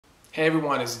Hey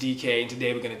everyone, it's DK and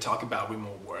today we're going to talk about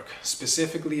remote work,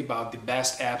 specifically about the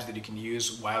best apps that you can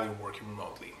use while you're working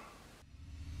remotely.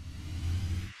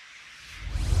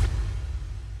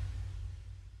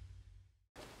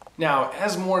 Now,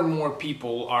 as more and more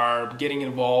people are getting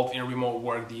involved in remote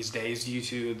work these days due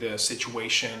to the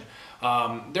situation,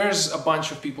 there's a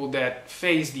bunch of people that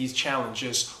face these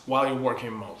challenges while you're working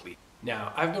remotely.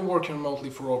 Now, I've been working remotely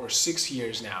for over 6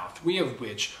 years now, 3 of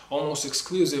which almost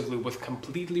exclusively with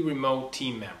completely remote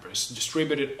team members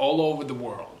distributed all over the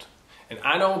world. And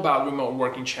I know about remote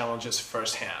working challenges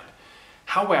firsthand.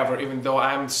 However, even though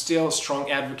I'm still a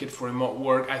strong advocate for remote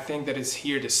work, I think that it's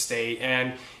here to stay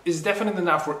and it's definitely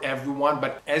not for everyone,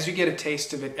 but as you get a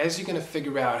taste of it, as you're going to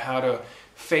figure out how to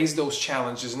face those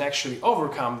challenges and actually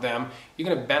overcome them, you're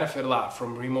going to benefit a lot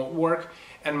from remote work.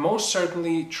 And most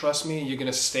certainly, trust me, you're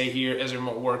going to stay here as a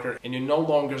remote worker and you're no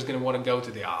longer going to want to go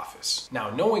to the office.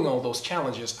 Now, knowing all those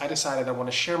challenges, I decided I want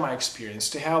to share my experience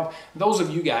to help those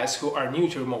of you guys who are new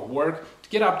to remote work to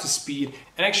get up to speed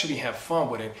and actually have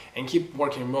fun with it and keep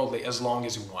working remotely as long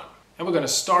as you want. And we're going to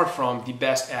start from the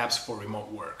best apps for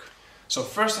remote work. So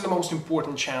first and the most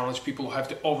important challenge people have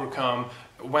to overcome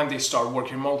when they start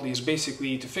working remotely is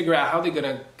basically to figure out how they're going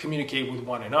to communicate with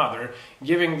one another,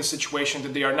 given the situation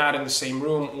that they are not in the same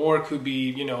room or could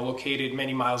be, located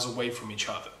many miles away from each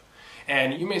other.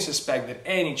 And you may suspect that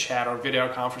any chat or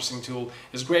video conferencing tool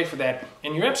is great for that,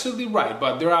 and you're absolutely right,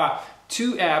 but there are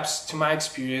 2 apps, to my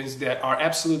experience, that are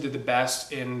absolutely the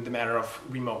best in the matter of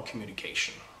remote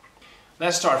communication.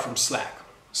 Let's start from Slack.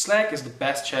 Slack is the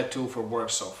best chat tool for work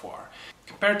so far.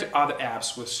 Compared to other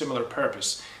apps with similar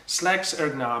purpose, Slack's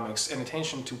ergonomics and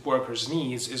attention to workers'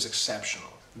 needs is exceptional.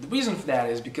 The reason for that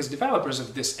is because developers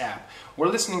of this app were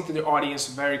listening to their audience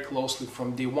very closely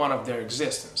from day one of their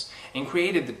existence and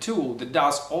created the tool that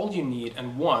does all you need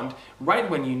and want right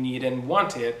when you need and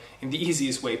want it in the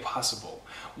easiest way possible.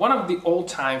 One of the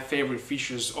all-time favorite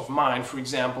features of mine, for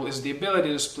example, is the ability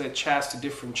to split chats to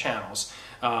different channels.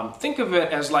 Think of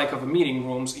it as like of a meeting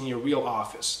rooms in your real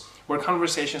office, where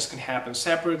conversations can happen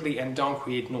separately and don't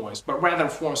create noise, but rather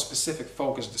form specific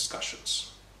focused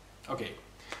discussions. Okay,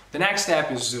 the next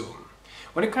app is Zoom.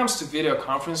 When it comes to video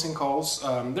conferencing calls,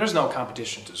 there's no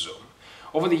competition to Zoom.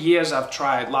 Over the years, I've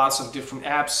tried lots of different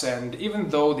apps, and even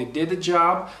though they did the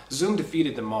job, Zoom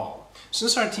defeated them all.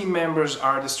 Since our team members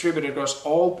are distributed across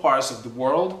all parts of the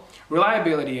world,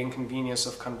 reliability and convenience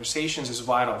of conversations is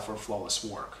vital for flawless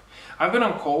work. I've been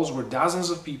on calls where dozens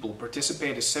of people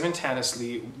participated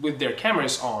simultaneously with their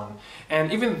cameras on,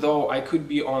 and even though I could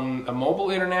be on a mobile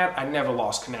internet, I never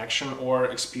lost connection or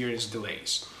experienced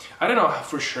delays. I don't know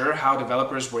for sure how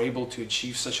developers were able to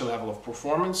achieve such a level of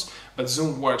performance, but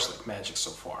Zoom works like magic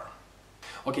so far.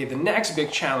 Okay, the next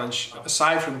big challenge,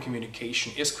 aside from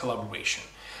communication, is collaboration.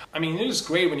 I mean, it is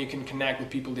great when you can connect with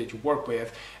people that you work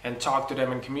with and talk to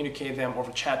them and communicate them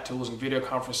over chat tools and video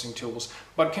conferencing tools,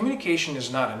 but communication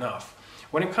is not enough.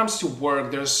 When it comes to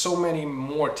work, there's so many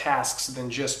more tasks than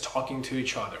just talking to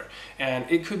each other. And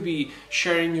it could be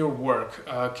sharing your work,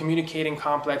 communicating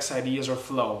complex ideas or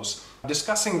flows,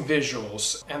 discussing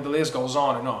visuals, and the list goes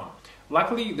on and on.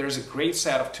 Luckily, there's a great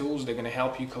set of tools that are going to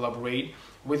help you collaborate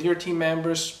with your team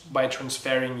members by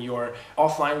transferring your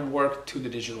offline work to the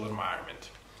digital environment.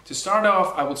 To start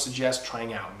off, I would suggest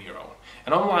trying out Miro,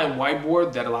 an online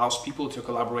whiteboard that allows people to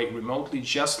collaborate remotely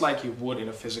just like you would in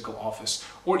a physical office,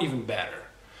 or even better.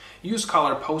 Use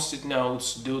color post-it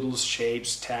notes, doodles,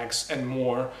 shapes, tags, and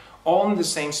more, all in the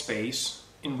same space,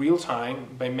 in real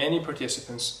time, by many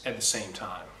participants at the same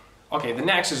time. Okay, the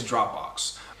next is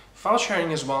Dropbox. File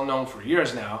sharing is well known for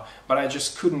years now, but I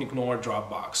just couldn't ignore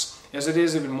Dropbox, as it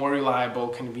is even more reliable,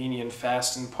 convenient,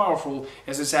 fast, and powerful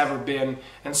as it's ever been,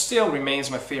 and still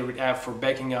remains my favorite app for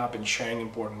backing up and sharing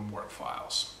important work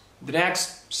files. The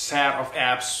next set of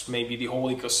apps, maybe the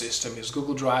whole ecosystem, is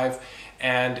Google Drive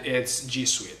and its G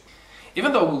Suite.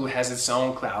 Even though Google has its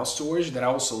own cloud storage that I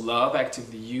also love,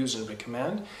 actively use, and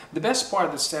recommend, the best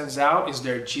part that stands out is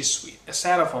their G Suite, a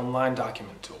set of online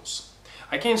document tools.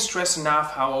 I can't stress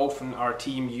enough how often our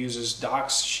team uses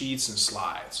docs, sheets, and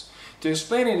slides. To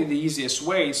explain it in the easiest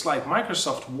way, it's like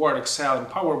Microsoft Word, Excel, and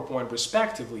PowerPoint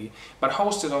respectively, but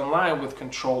hosted online with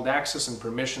controlled access and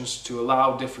permissions to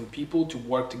allow different people to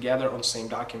work together on the same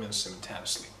documents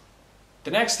simultaneously.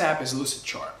 The next app is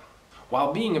Lucidchart.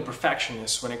 While being a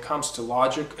perfectionist when it comes to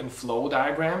logic and flow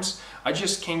diagrams, I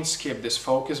just can't skip this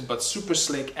focused but super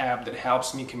slick app that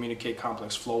helps me communicate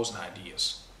complex flows and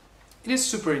ideas. It is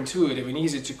super intuitive and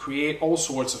easy to create all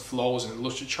sorts of flows in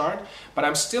Lucidchart, but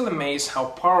I'm still amazed how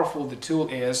powerful the tool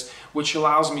is, which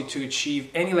allows me to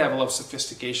achieve any level of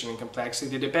sophistication and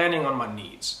complexity depending on my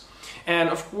needs. And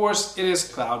of course, it is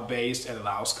cloud-based and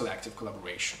allows collective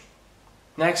collaboration.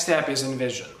 Next step is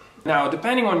InVision. Now,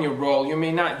 depending on your role, you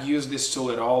may not use this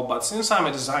tool at all, but since I'm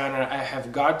a designer, I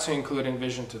have got to include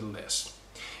InVision to the list.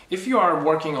 If you are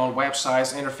working on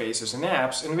websites, interfaces, and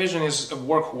apps, InVision is a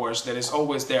workhorse that is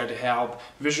always there to help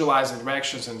visualize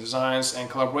directions and designs and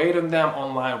collaborate on them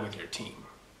online with your team.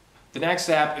 The next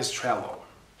app is Trello.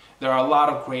 There are a lot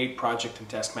of great project and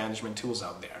task management tools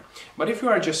out there, but if you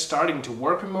are just starting to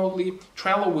work remotely,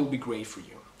 Trello will be great for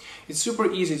you. It's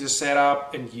super easy to set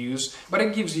up and use, but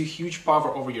it gives you huge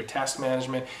power over your task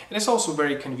management, and it's also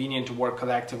very convenient to work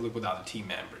collectively with other team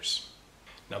members.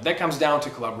 Now that comes down to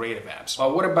collaborative apps.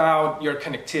 Well, what about your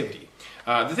connectivity?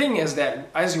 The thing is that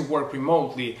as you work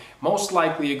remotely, most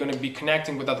likely you're going to be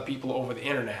connecting with other people over the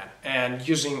internet and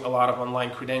using a lot of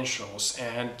online credentials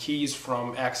and keys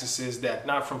from accesses that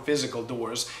not from physical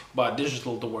doors, but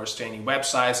digital doors to any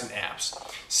websites and apps.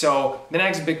 So the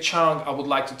next big chunk I would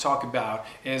like to talk about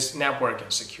is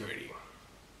networking security.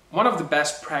 One of the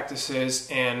best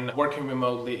practices in working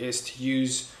remotely is to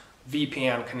use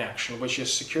VPN connection, which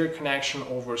is secure connection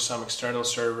over some external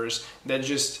servers that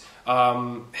just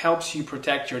helps you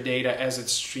protect your data as it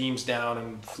streams down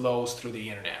and flows through the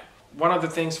internet. One of the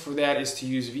things for that is to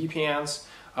use VPNs.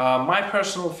 My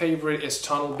personal favorite is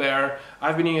Tunnelbear.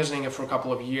 I've been using it for a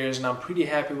couple of years and I'm pretty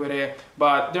happy with it,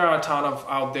 but there are a ton of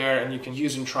out there and you can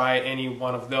use and try any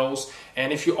one of those.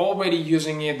 And if you're already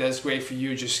using it, that's great for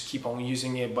you, just keep on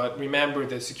using it. But remember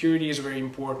that security is very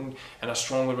important and I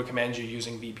strongly recommend you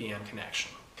using VPN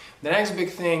connection. The next big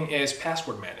thing is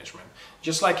password management.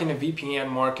 Just like in the VPN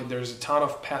market, there's a ton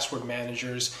of password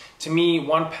managers. To me,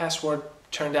 1Password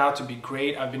turned out to be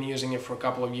great. I've been using it for a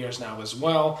couple of years now as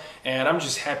well, and I'm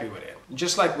just happy with it.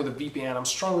 Just like with the VPN, I'm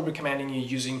strongly recommending you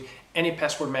using any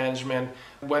password management,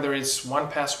 whether it's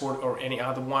 1Password or any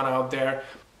other one out there.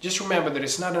 Just remember that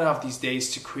it's not enough these days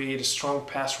to create a strong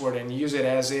password and use it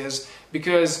as is,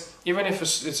 because even if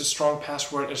it's a strong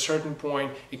password, at a certain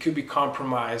point it could be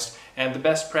compromised, and the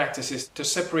best practice is to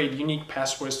separate unique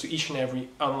passwords to each and every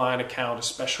online account,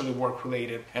 especially work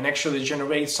related, and actually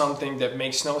generate something that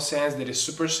makes no sense, that is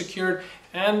super secured,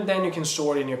 and then you can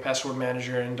store it in your password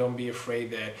manager and don't be afraid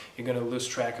that you're going to lose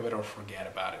track of it or forget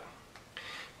about it.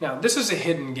 Now, this is a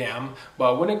hidden gem,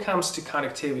 but when it comes to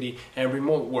connectivity and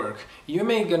remote work, you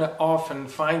may gonna often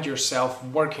find yourself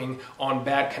working on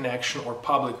bad connection or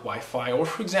public Wi-Fi, or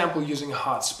for example, using a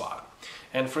hotspot.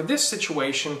 And for this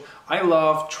situation, I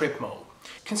love Tripmode.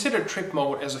 Consider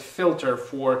Tripmode as a filter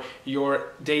for your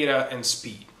data and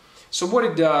speed. So what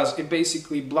it does, it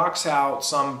basically blocks out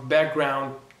some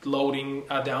background loading,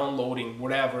 downloading,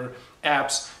 whatever,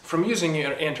 apps from using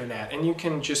your internet, and you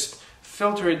can just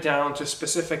filter it down to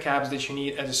specific apps that you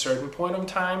need at a certain point in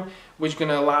time, which is going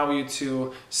to allow you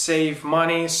to save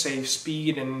money, save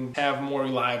speed, and have more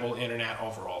reliable internet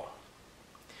overall.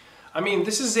 I mean,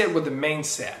 this is it with the main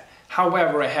set.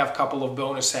 However, I have a couple of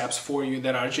bonus apps for you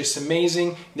that are just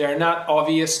amazing. They're not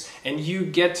obvious, and you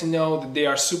get to know that they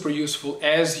are super useful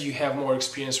as you have more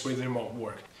experience with remote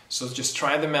work. So just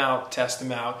try them out, test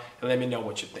them out, and let me know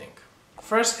what you think.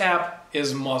 First app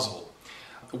is Muzzle.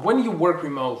 When you work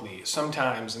remotely,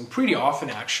 sometimes, and pretty often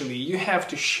actually, you have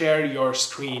to share your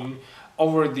screen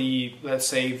over the, let's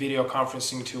say, video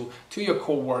conferencing tool to your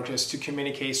coworkers to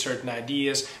communicate certain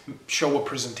ideas, show a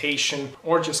presentation,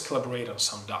 or just collaborate on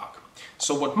some doc.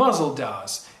 So what Muzzle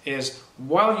does is,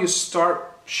 while you start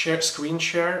screen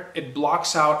share, it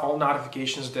blocks out all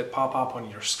notifications that pop up on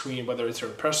your screen, whether it's your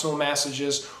personal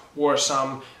messages or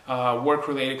some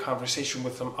work-related conversation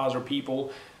with some other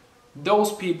people.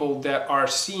 Those people that are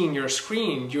seeing your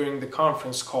screen during the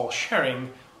conference call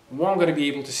sharing won't going to be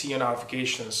able to see your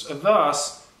notifications.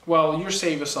 Thus, well, you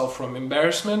save yourself from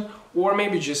embarrassment or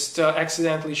maybe just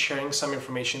accidentally sharing some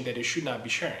information that you should not be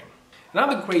sharing.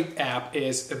 Another great app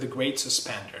is the Great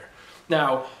Suspender.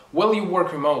 Now, while you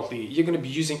work remotely, you're going to be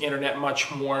using internet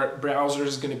much more, browsers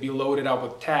is going to be loaded up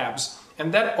with tabs,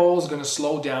 and that all is going to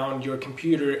slow down your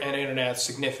computer and internet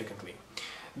significantly.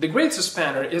 The Great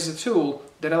Suspender is a tool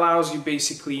that allows you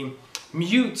basically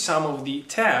mute some of the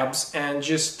tabs and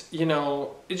just,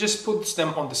 it just puts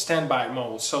them on the standby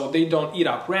mode. So they don't eat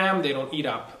up RAM, they don't eat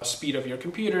up speed of your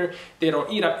computer, they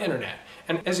don't eat up internet.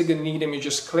 And as you're gonna need them, you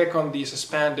just click on the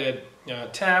suspended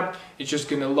tab, it's just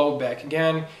gonna load back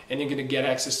again, and you're gonna get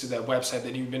access to that website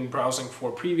that you've been browsing for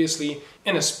previously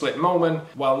in a split moment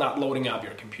while not loading up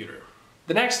your computer.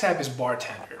 The next step is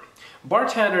Bartender.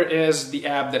 Bartender is the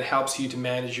app that helps you to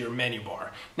manage your menu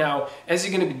bar. Now, as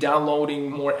you're going to be downloading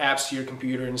more apps to your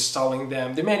computer, installing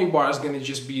them, the menu bar is going to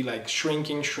just be like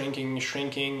shrinking,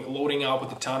 loading up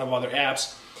with a ton of other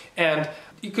apps. And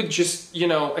you could just, you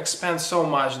know, expand so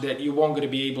much that you won't going to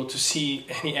be able to see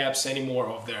any apps anymore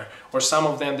of there, or some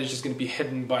of them they're just going to be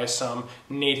hidden by some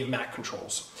native Mac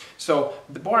controls. So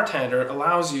the Bartender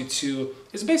allows you to,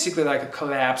 it's basically like a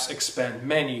collapse expand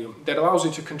menu that allows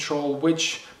you to control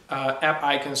which app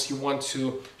icons you want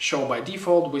to show by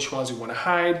default, which ones you want to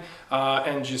hide,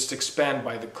 and just expand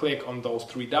by the click on those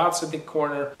three dots at the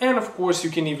corner. And of course you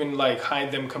can even like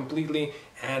hide them completely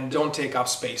and don't take up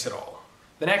space at all.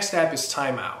 The next step is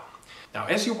timeout. Now,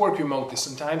 as you work remotely,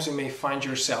 sometimes you may find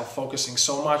yourself focusing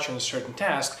so much on a certain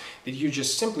task that you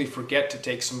just simply forget to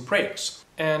take some breaks.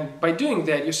 And by doing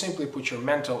that, you simply put your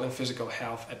mental and physical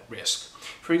health at risk.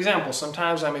 For example,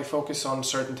 sometimes I may focus on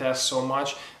certain tasks so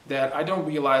much that I don't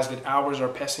realize that hours are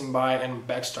passing by and my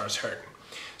back starts hurting.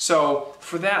 So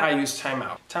for that, I use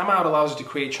timeout. Timeout allows you to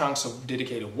create chunks of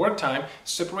dedicated work time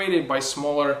separated by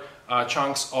smaller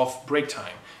chunks of break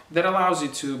time. That allows you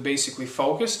to basically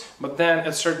focus, but then at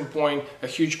a certain point, a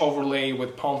huge overlay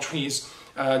with palm trees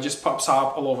just pops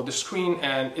up all over the screen,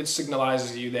 and it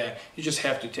signalizes you that you just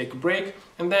have to take a break,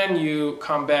 and then you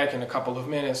come back in a couple of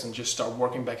minutes and just start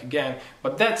working back again.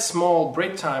 But that small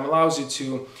break time allows you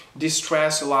to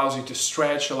de-stress, allows you to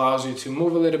stretch, allows you to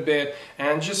move a little bit,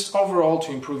 and just overall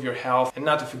to improve your health, and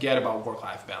not to forget about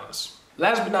work-life balance.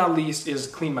 Last but not least is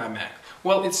CleanMyMac.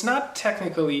 Well, it's not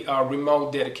technically a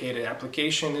remote dedicated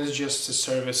application, it's just a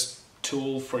service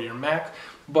tool for your Mac.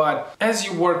 But as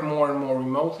you work more and more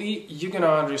remotely, you're gonna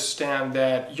understand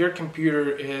that your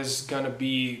computer is gonna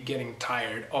be getting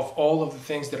tired of all of the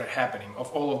things that are happening,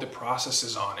 of all of the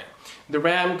processes on it. The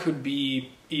RAM could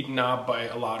be eaten up by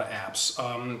a lot of apps.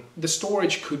 The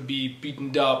storage could be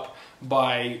beaten up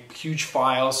by huge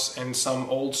files and some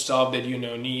old stuff that you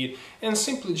don't need, and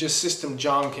simply just system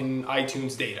junk and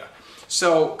iTunes data.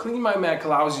 So CleanMyMac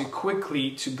allows you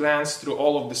quickly to glance through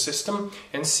all of the system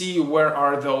and see where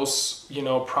are those, you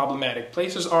know, problematic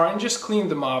places are, and just clean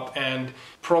them up and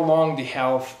prolong the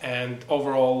health and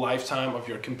overall lifetime of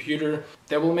your computer.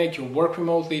 That will make your work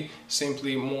remotely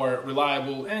simply more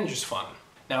reliable and just fun.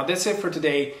 Now that's it for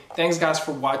today. Thanks guys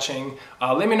for watching.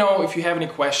 Let me know if you have any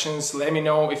questions. Let me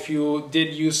know if you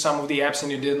did use some of the apps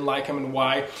and you didn't like them and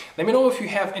why. Let me know if you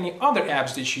have any other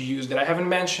apps that you use that I haven't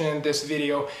mentioned in this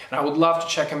video, and I would love to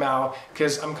check them out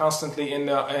because I'm constantly in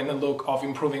the look of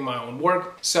improving my own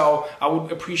work. So I would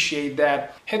appreciate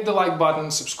that. Hit the like button,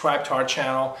 subscribe to our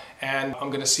channel, and I'm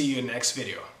gonna see you in the next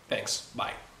video. Thanks,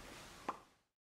 bye.